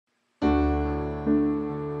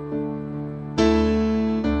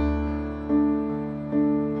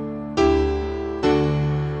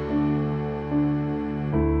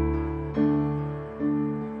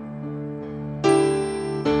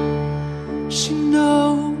She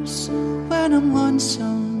knows when I'm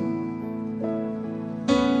lonesome.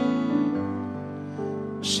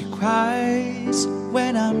 She cries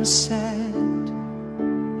when I'm sad.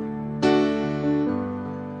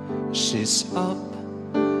 She's up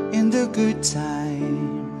in the good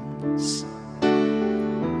times.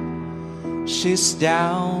 She's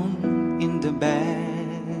down in the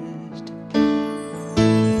bad.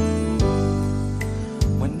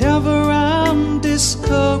 Whenever I'm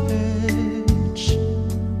discouraged,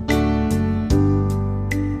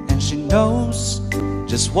 and she knows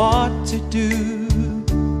just what to do.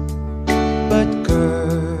 But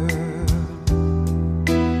girl,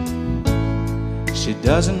 she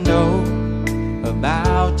doesn't know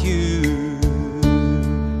about you.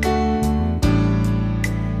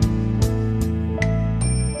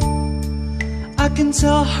 I can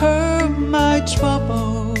tell her my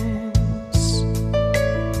troubles.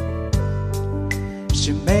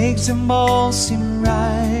 She makes them all seem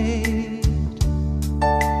right.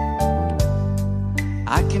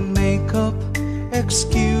 I can make up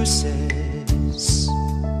excuses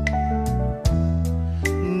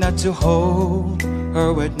not to hold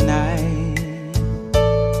her at night.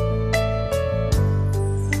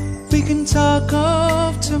 We can talk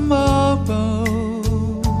of tomorrow.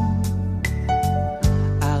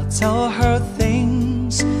 I'll tell her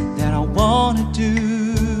things that I wanna do.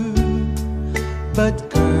 But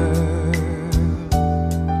girl,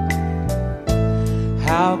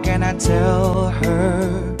 how can I tell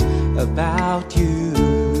her about you?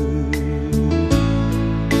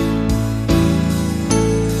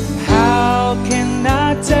 How can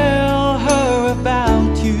I tell her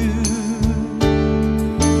about you?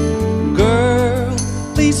 Girl,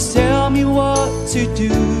 please tell me what to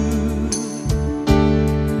do.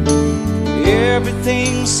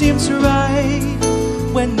 Everything seems right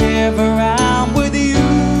whenever I'm with you.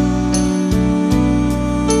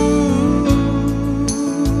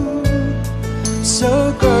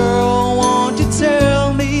 So girl, won't you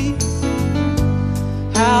tell me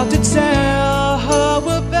how to tell her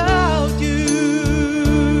about you?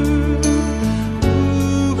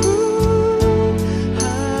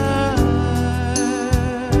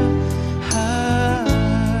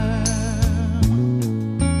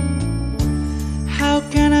 How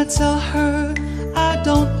can I tell her I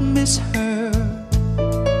don't miss her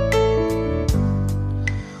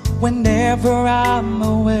whenever I'm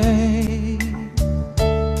away?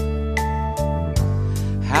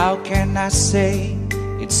 How can I say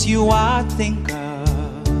it's you I think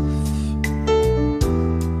of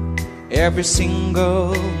every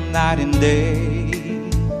single night and day?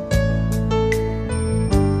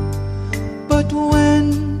 But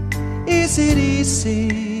when is it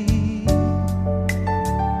easy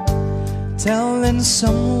telling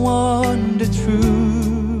someone the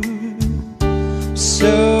truth?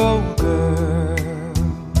 So girl,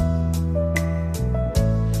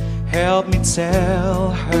 help me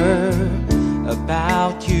tell her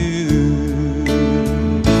about you.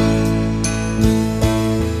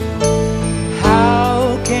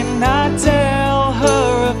 How can I tell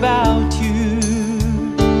her about you?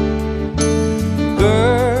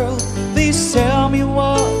 Girl, please tell me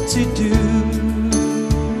what to do.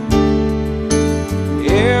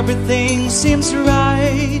 Everything seems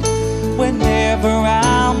right whenever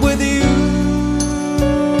I'm with you.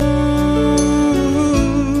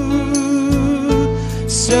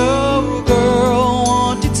 So girl,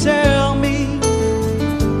 won't you tell me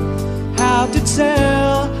how to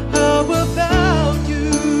tell her about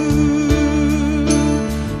you?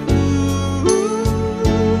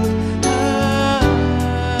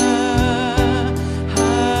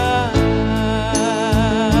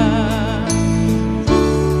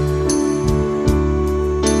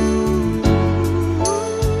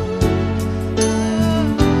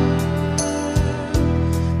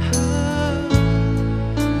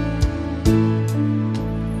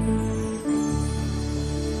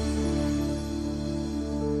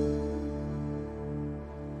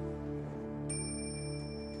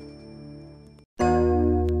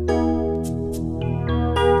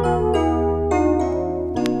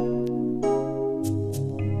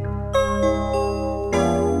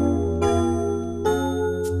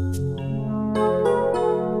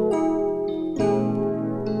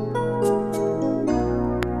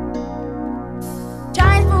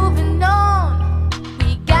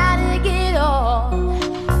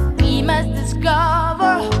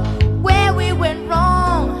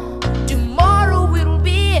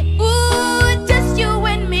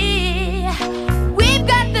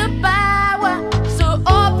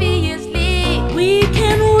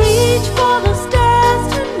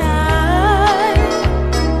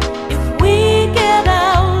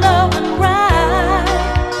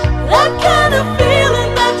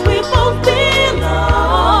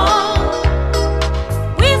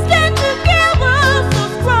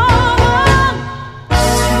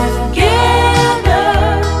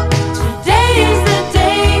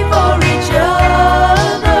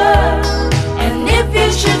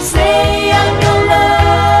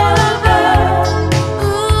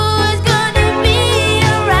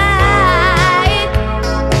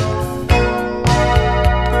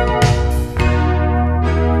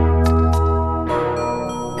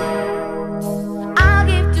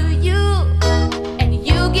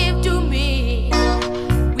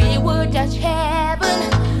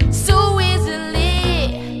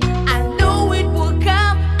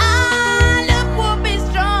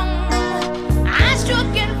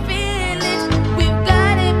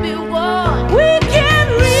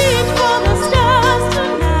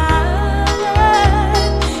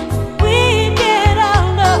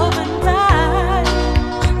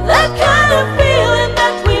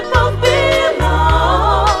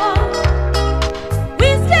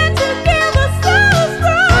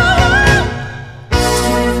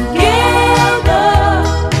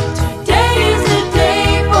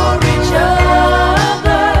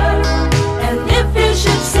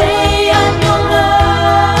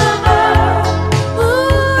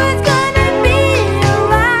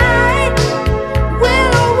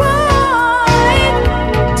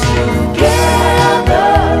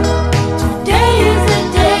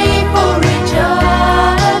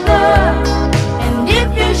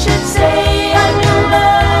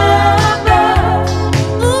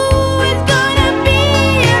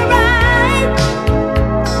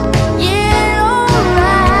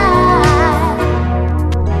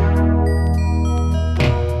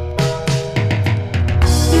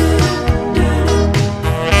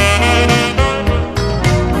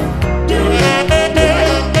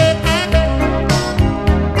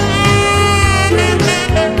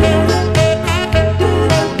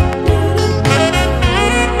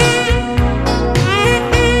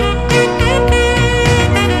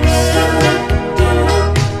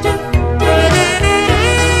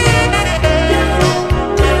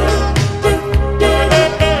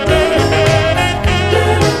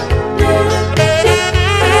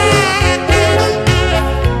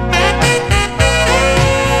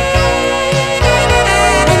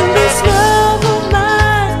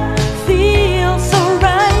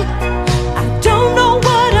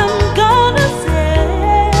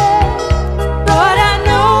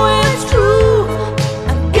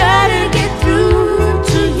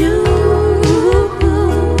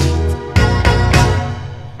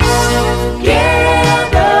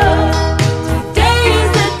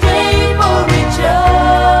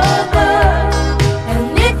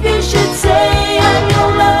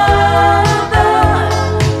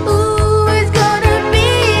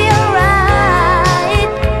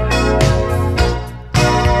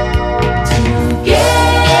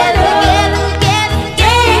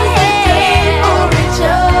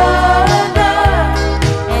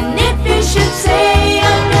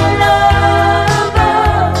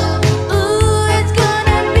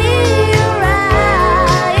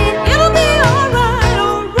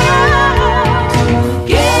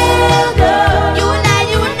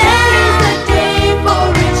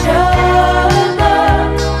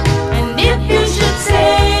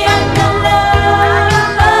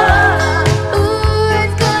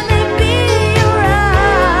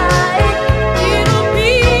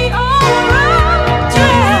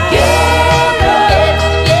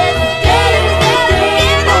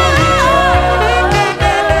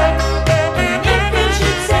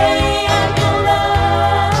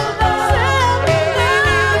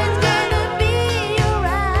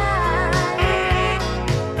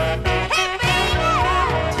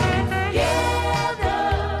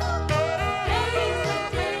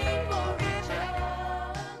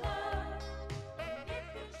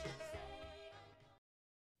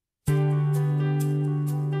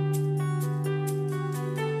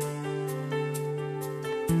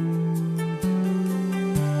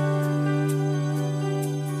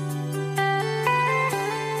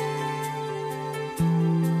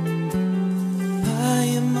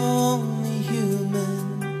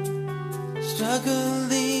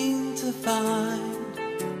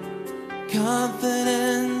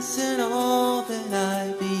 confidence in all that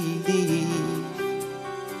I believe.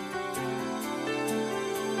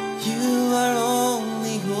 You are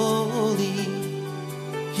only holy,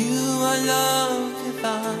 you are love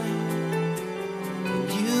divine.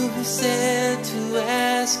 You have said to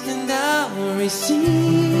ask and I'll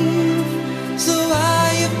receive. So I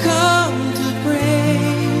have come to pray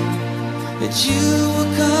that you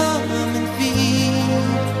will come and feed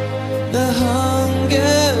the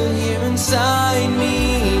hunger here inside me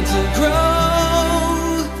to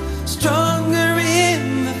grow stronger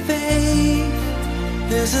in the faith.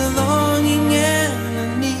 There's a longing and a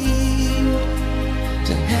need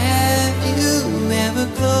to have you ever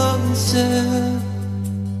closer.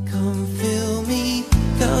 Come fill me,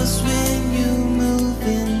 'cause when you move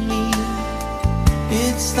in me,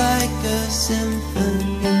 it's like a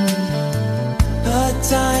symphony, a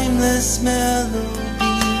timeless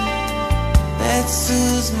melody that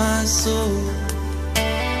soothes my soul.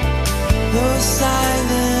 Though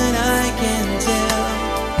silent, I can tell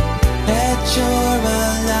that you're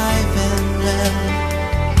alive and well,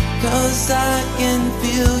 'cause I can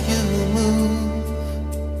feel you move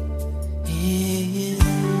in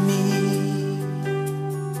me.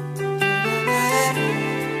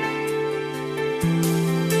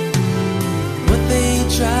 What they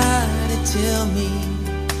try to tell me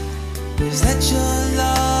is that your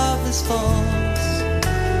love is false,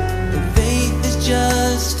 and faith is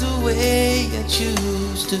just a way I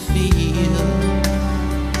choose to feel,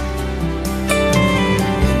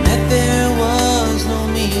 and that there was no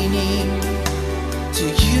meaning to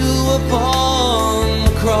you upon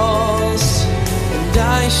the cross, and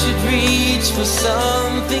I should reach for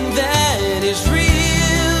something that is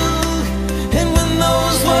real. And when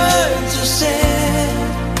those words are said,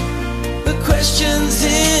 the questions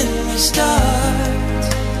in me start,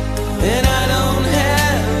 and I don't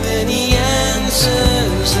have any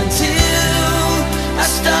answers until I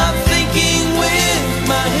stop thinking with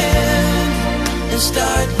my head and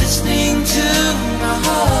start listening to my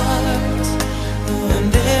heart. And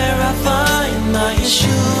there I find my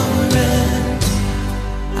assurance.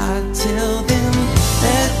 I tell them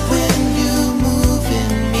that when you move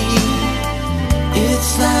in me,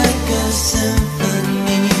 it's like a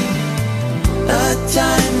symphony, a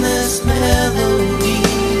timeless melody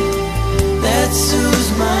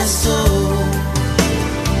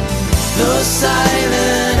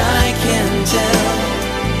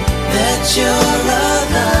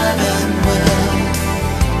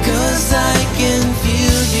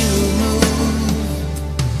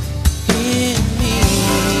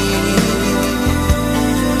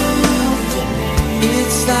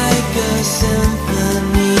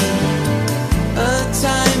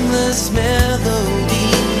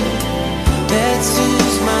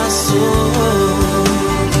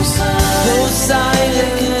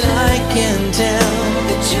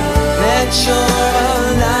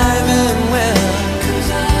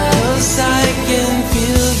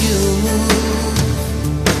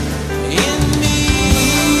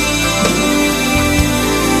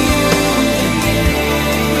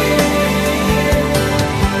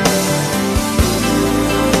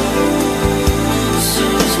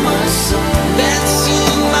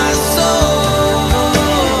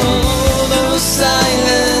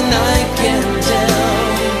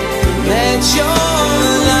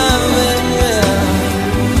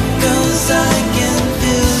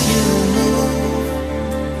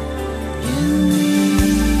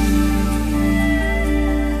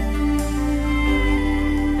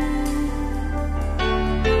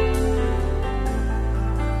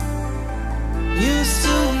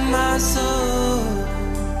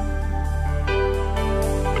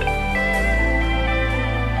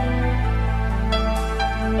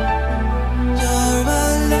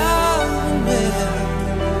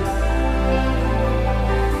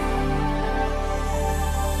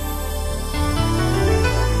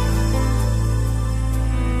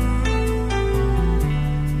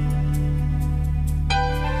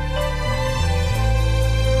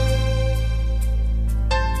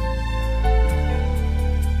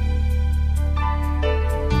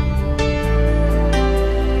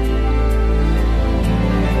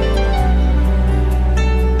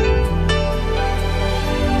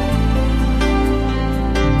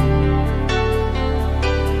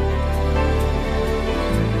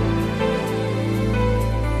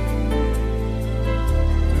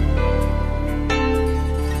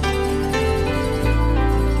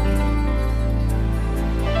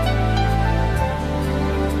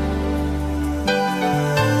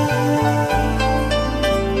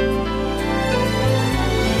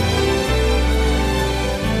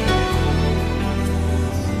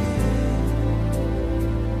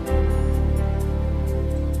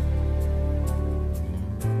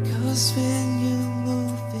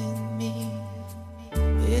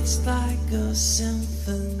It's like a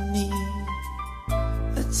symphony,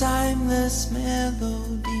 a timeless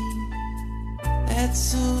melody that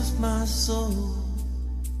soothes my soul.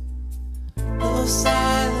 Those